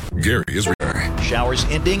 Gary is Showers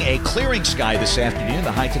ending, a clearing sky this afternoon.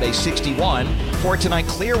 The high today 61. For tonight,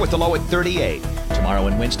 clear with the low at 38. Tomorrow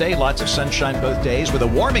and Wednesday, lots of sunshine both days with a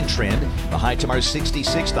warming trend. The high tomorrow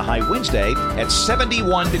 66, the high Wednesday at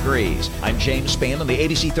 71 degrees. I'm James Spann on the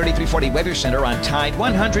ADC 3340 Weather Center on Tide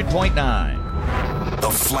 100.9. The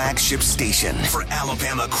flagship station for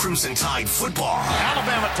Alabama Crimson Tide football.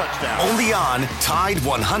 Alabama touchdown. Only on Tide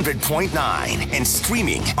 100.9 and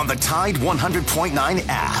streaming on the Tide 100.9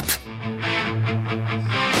 app.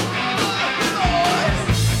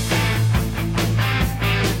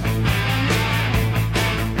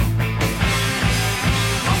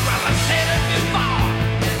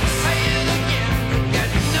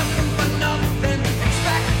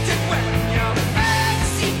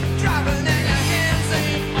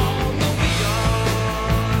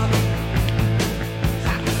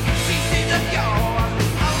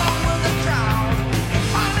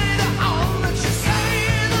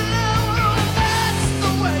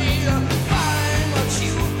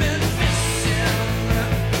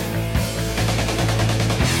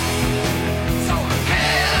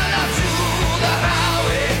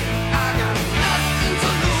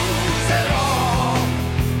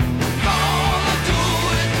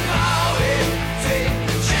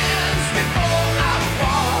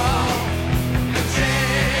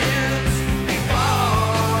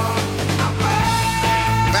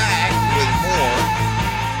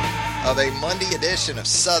 Edition of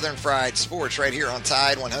Southern Fried Sports right here on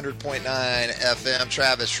Tide 100.9 FM.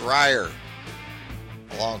 Travis Reier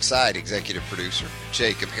alongside executive producer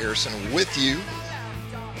Jacob Harrison with you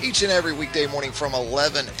each and every weekday morning from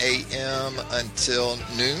 11 a.m. until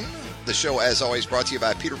noon. The show, as always, brought to you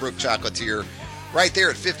by Peterbrook Chocolatier right there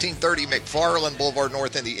at 1530 McFarland Boulevard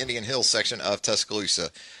North in the Indian Hills section of Tuscaloosa.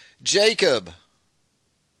 Jacob,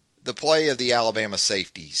 the play of the Alabama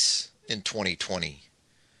safeties in 2020.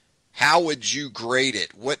 how would you grade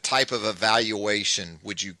it? What type of evaluation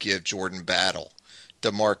would you give Jordan Battle,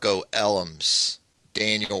 DeMarco Ellams,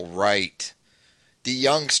 Daniel Wright, the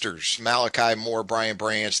youngsters, Malachi Moore, Brian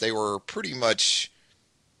Branch? They were pretty much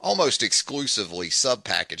almost exclusively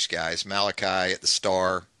sub-package guys. Malachi at the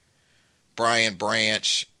star, Brian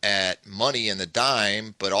Branch at money in the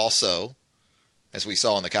dime, but also, as we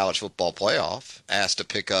saw in the college football playoff, asked to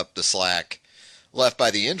pick up the slack left by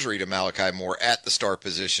the injury to Malachi Moore at the star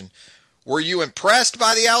position. Were you impressed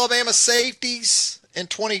by the Alabama safeties in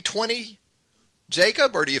 2020,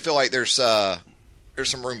 Jacob, or do you feel like there's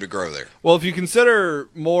some room to grow there? Well, if you consider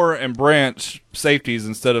Moore and Branch safeties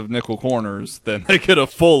instead of nickel corners, then they get a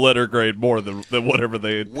full letter grade more than whatever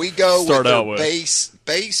they start out with.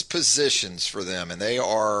 Base positions for them, and they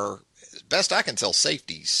are, best I can tell,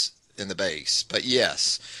 safeties in the base. But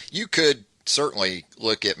yes, you could certainly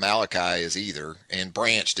look at Malachi as either, and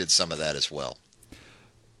Branch did some of that as well.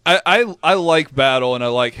 I like Battle and I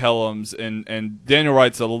like Hellams, and Daniel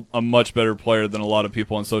Wright's a much better player than a lot of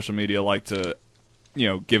people on social media like to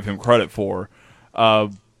give him credit for. But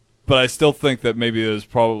I still think that maybe there's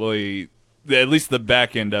probably, at least the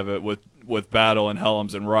back end of it with Battle and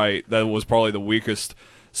Hellams and Wright, that was probably the weakest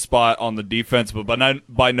spot on the defense, but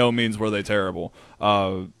by no means were they terrible.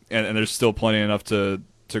 And there's still plenty enough to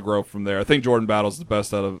grow from there. I think Jordan Battle's the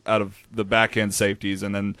best out of the back end safeties,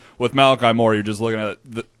 and then with Malachi Moore, you're just looking at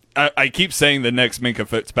I keep saying the next Minkah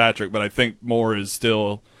Fitzpatrick, but I think Moore is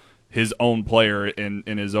still his own player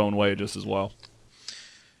in his own way just as well.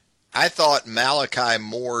 I thought Malachi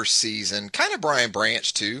Moore's season, kind of Brian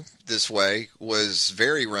Branch too, this way, was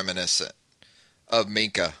very reminiscent of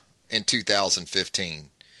Minkah in 2015.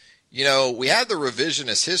 We had the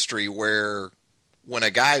revisionist history where when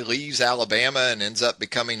a guy leaves Alabama and ends up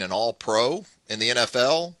becoming an all-pro in the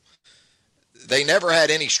NFL, they never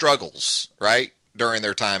had any struggles, right, during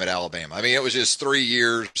their time at Alabama. I mean, it was just 3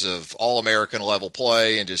 years of all-American level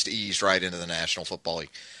play and just eased right into the National Football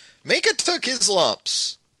League. Minkah took his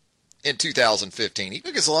lumps in 2015. He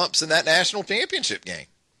took his lumps in that national championship game.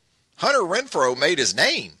 Hunter Renfrow made his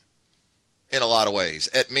name in a lot of ways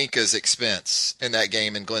at Minkah's expense in that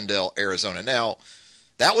game in Glendale, Arizona. Now,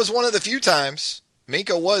 that was one of the few times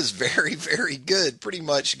Minkah was very, very good, pretty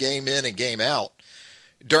much game in and game out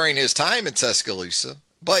during his time in Tuscaloosa.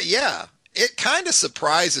 But yeah, it kind of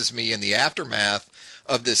surprises me in the aftermath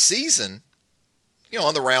of this season,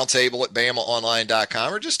 on the roundtable at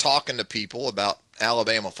BamaOnline.com or just talking to people about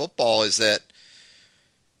Alabama football, is that,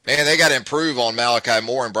 man, they got to improve on Malachi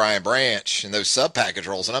Moore and Brian Branch and those sub-package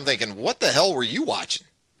roles. And I'm thinking, what the hell were you watching?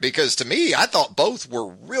 Because to me, I thought both were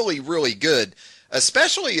really, really good,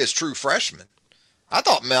 especially as true freshmen. I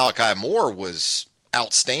thought Malachi Moore was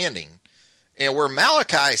outstanding. And where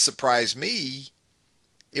Malachi surprised me,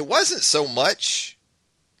 it wasn't so much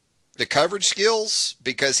the coverage skills,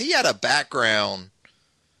 because he had a background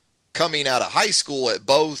coming out of high school at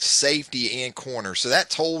both safety and corner. So that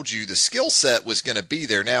told you the skill set was going to be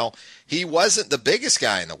there. Now, he wasn't the biggest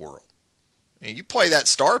guy in the world. And you play that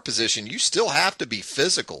star position, you still have to be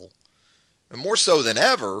physical. And more so than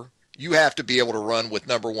ever, you have to be able to run with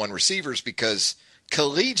number one receivers, because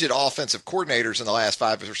collegiate offensive coordinators in the last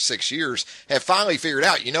 5 or 6 years have finally figured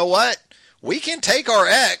out, you know what? We can take our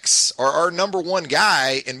X, or our number one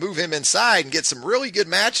guy, and move him inside and get some really good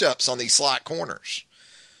matchups on these slot corners.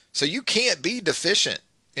 So you can't be deficient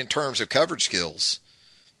in terms of coverage skills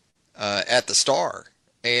at the star.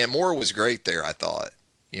 And Moore was great there, I thought.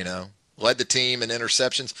 Led the team in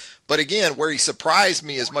interceptions. But again, where he surprised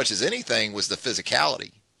me as much as anything was the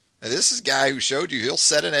physicality. Now, this is a guy who showed you he'll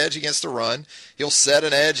set an edge against the run. He'll set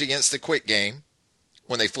an edge against the quick game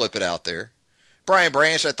when they flip it out there. Brian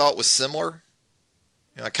Branch, I thought, was similar.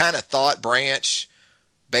 I kind of thought Branch,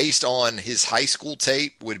 based on his high school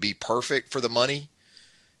tape, would be perfect for the money,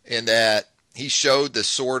 in that he showed the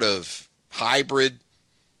sort of hybrid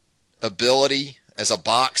ability as a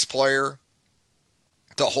box player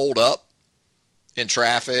to hold up in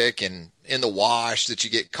traffic and in the wash that you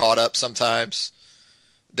get caught up sometimes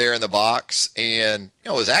there in the box. And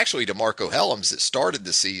it was actually DeMarco Hellams that started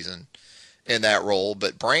the season in that role,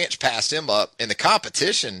 but Branch passed him up, and the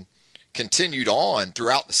competition continued on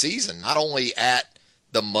throughout the season, not only at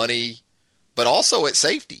the money, but also at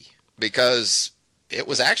safety, because it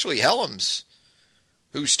was actually Hellams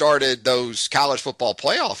who started those college football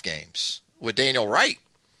playoff games with Daniel Wright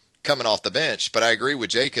coming off the bench. But I agree with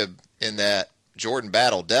Jacob in that Jordan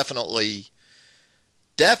Battle definitely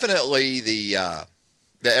the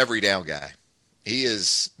every down guy. He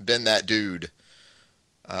has been that dude.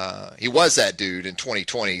 He was that dude in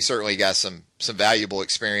 2020. He certainly got some valuable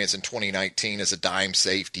experience in 2019 as a dime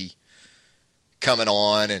safety coming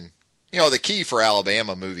on and the key for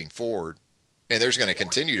Alabama moving forward, and there's going to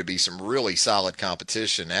continue to be some really solid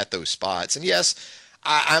competition at those spots. And yes,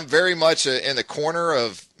 I'm very much in the corner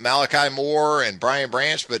of Malachi Moore and Brian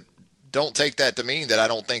Branch, but don't take that to mean that I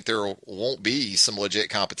don't think there won't be some legit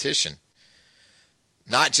competition.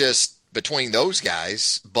 Not just between those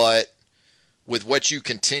guys, but with what you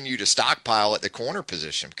continue to stockpile at the corner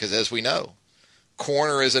position. Because as we know,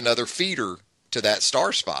 corner is another feeder to that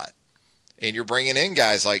star spot. And you're bringing in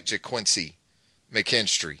guys like JaQuincy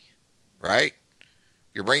McKinstry, right?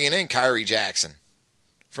 You're bringing in Kyrie Jackson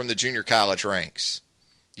from the junior college ranks.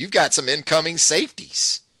 You've got some incoming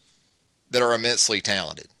safeties that are immensely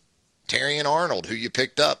talented. Terrion Arnold, who you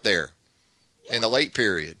picked up there in the late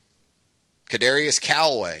period. Kadarius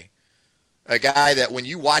Callaway, a guy that when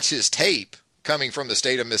you watch his tape coming from the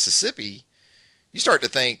state of Mississippi, you start to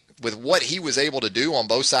think with what he was able to do on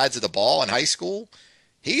both sides of the ball in high school,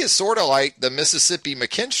 he is sort of like the Mississippi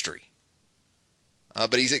McKinstry.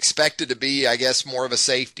 But he's expected to be, I guess, more of a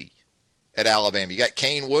safety at Alabama. You got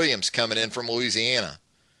Kane Williams coming in from Louisiana,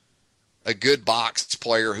 a good box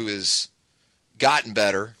player who has gotten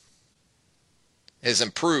better, has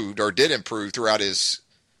improved or did improve throughout his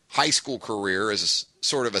high school career as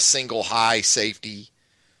sort of a single high safety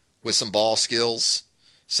with some ball skills.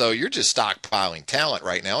 So you're just stockpiling talent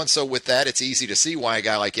right now. And so with that, it's easy to see why a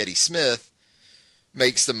guy like Eddie Smith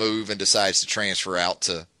makes the move and decides to transfer out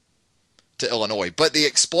to Illinois. But the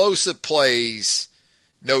explosive plays,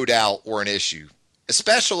 no doubt, were an issue,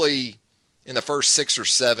 especially in the first 6 or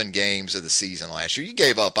 7 games of the season last year. You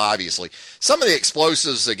gave up, obviously. Some of the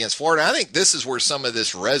explosives against Florida, I think this is where some of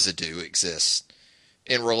this residue exists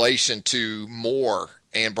in relation to Moore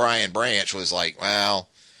and Brian Branch was like, well,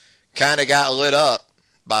 kind of got lit up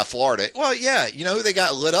by Florida. Well, yeah, you know who they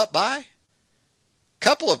got lit up by?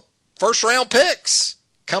 Couple of first-round picks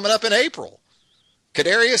coming up in April.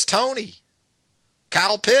 Kadarius Toney,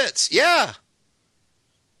 Kyle Pitts. Yeah,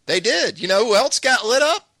 they did. You know who else got lit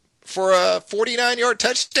up for a 49-yard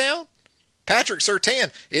touchdown? Patrick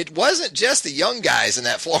Surtain. It wasn't just the young guys in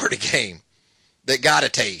that Florida game that got a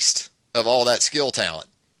taste of all that skill talent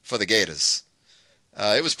for the Gators.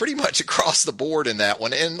 It was pretty much across the board in that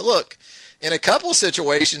one. And look, in a couple of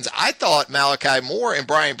situations, I thought Malachi Moore and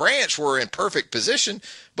Brian Branch were in perfect position,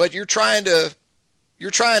 but you're trying to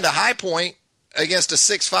high point against a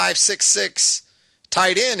 6'5", 6'6"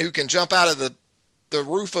 tight end who can jump out of the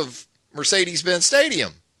roof of Mercedes-Benz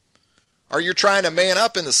Stadium. Or you're trying to man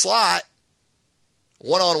up in the slot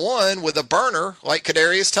one-on-one with a burner like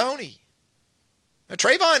Kadarius Toney. Now,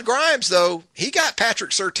 Trayvon Grimes, though, he got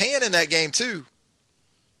Patrick Surtain in that game, too.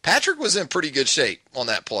 Patrick was in pretty good shape on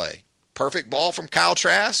that play. Perfect ball from Kyle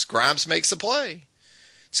Trask. Grimes makes the play.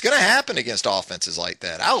 It's going to happen against offenses like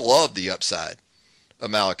that. I love the upside of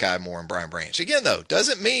Malachi Moore and Brian Branch. Again, though,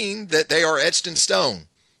 doesn't mean that they are etched in stone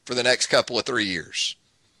for the next couple of 3 years.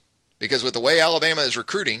 Because with the way Alabama is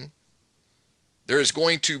recruiting, there is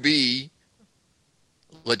going to be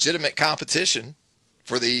legitimate competition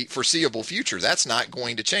for the foreseeable future. That's not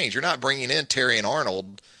going to change. You're not bringing in Terrion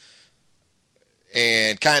Arnold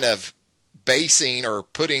and kind of basing or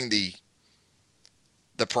putting the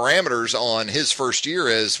parameters on his first year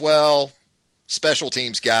as, well, special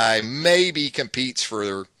teams guy maybe competes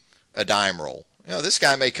for a dime roll. You know, this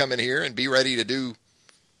guy may come in here and be ready to do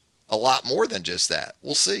a lot more than just that.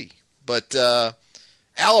 We'll see. But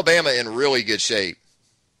Alabama in really good shape,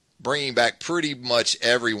 bringing back pretty much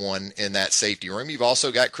everyone in that safety room. You've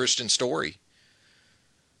also got Christian Story,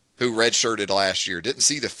 who redshirted last year, didn't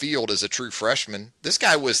see the field as a true freshman. This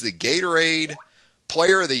guy was the Gatorade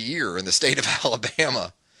Player of the Year in the state of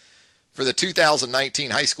Alabama for the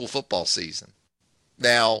 2019 high school football season.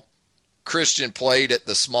 Now, Christian played at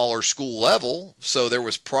the smaller school level, so there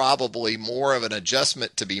was probably more of an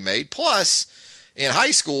adjustment to be made. Plus, in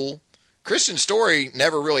high school, Christian Story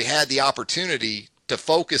never really had the opportunity to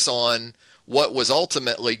focus on what was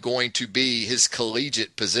ultimately going to be his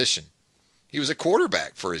collegiate position. He was a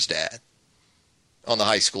quarterback for his dad on the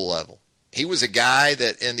high school level. He was a guy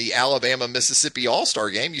that in the Alabama-Mississippi All-Star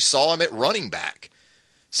game, you saw him at running back.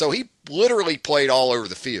 So he literally played all over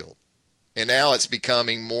the field. And now it's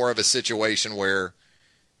becoming more of a situation where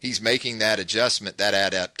he's making that adjustment, that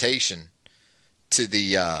adaptation to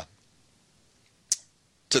the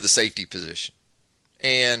safety position.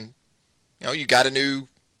 And, you know, you got a new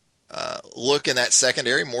look in that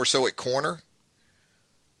secondary, more so at corner,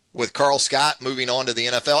 with Carl Scott moving on to the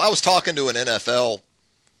NFL. I was talking to an NFL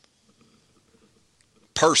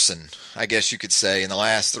person, I guess you could say, in the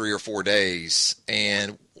last 3 or 4 days,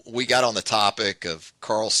 and we got on the topic of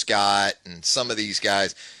Carl Scott and some of these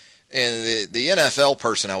guys. And the NFL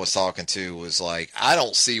person I was talking to was like, I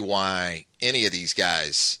don't see why any of these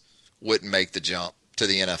guys wouldn't make the jump to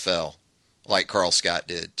the NFL like Carl Scott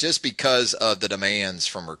did, just because of the demands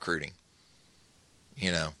from recruiting.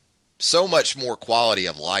 You know, so much more quality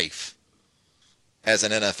of life as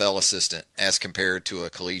an NFL assistant as compared to a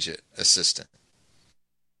collegiate assistant.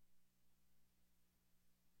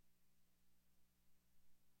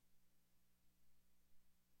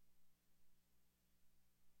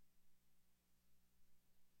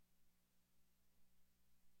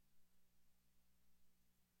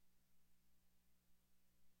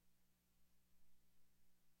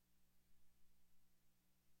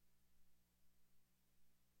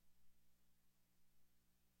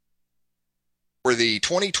 For the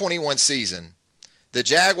 2021 season, the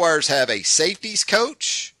Jaguars have a safeties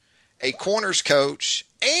coach, a corners coach,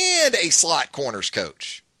 and a slot corners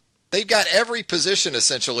coach. They've got every position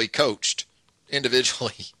essentially coached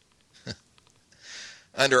individually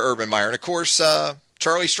under Urban Meyer. And, of course,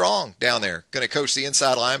 Charlie Strong down there going to coach the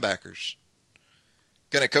inside linebackers.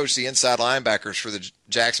 Going to coach the inside linebackers for the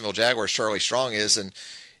Jacksonville Jaguars, Charlie Strong is. And,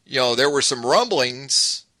 you know, there were some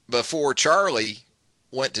rumblings before Charlie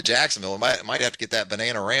went to Jacksonville. Might have to get that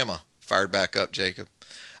Bananarama fired back up, Jacob.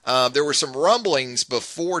 There were some rumblings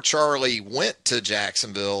before Charlie went to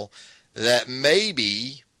Jacksonville that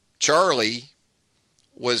maybe Charlie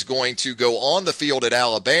was going to go on the field at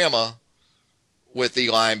Alabama with the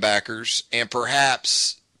linebackers, and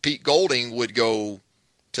perhaps Pete Golding would go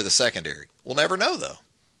to the secondary. We'll never know, though,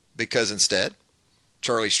 because instead,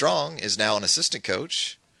 Charlie Strong is now an assistant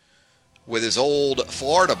coach with his old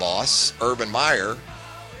Florida boss, Urban Meyer,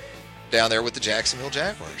 down there with the Jacksonville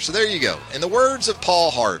Jaguars. So there you go. In the words of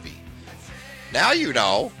Paul Harvey, now you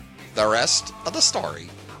know the rest of the story.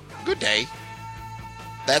 Good day.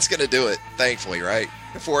 That's going to do it, thankfully, right?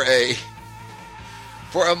 For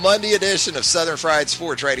a Monday edition of Southern Fried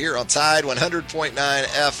Sports right here on Tide 100.9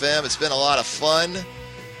 FM. It's been a lot of fun.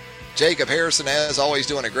 Jacob Harrison, as always,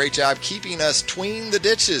 doing a great job keeping us tween the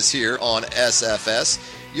ditches here on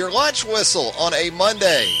SFS. Your lunch whistle on a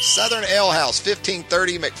Monday. Southern Ale House,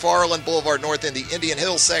 1530 McFarland Boulevard North in the Indian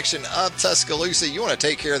Hills section of Tuscaloosa. You want to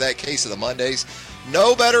take care of that case of the Mondays?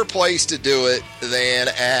 No better place to do it than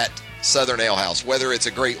at Southern Ale House. Whether it's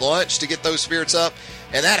a great lunch to get those spirits up,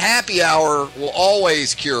 and that happy hour will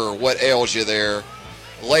always cure what ails you there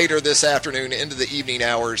later this afternoon into the evening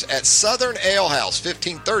hours at Southern Ale House,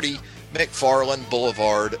 1530 McFarland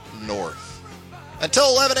Boulevard North. Until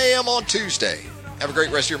 11 a.m. on Tuesday. Have a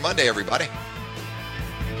great rest of your Monday, everybody.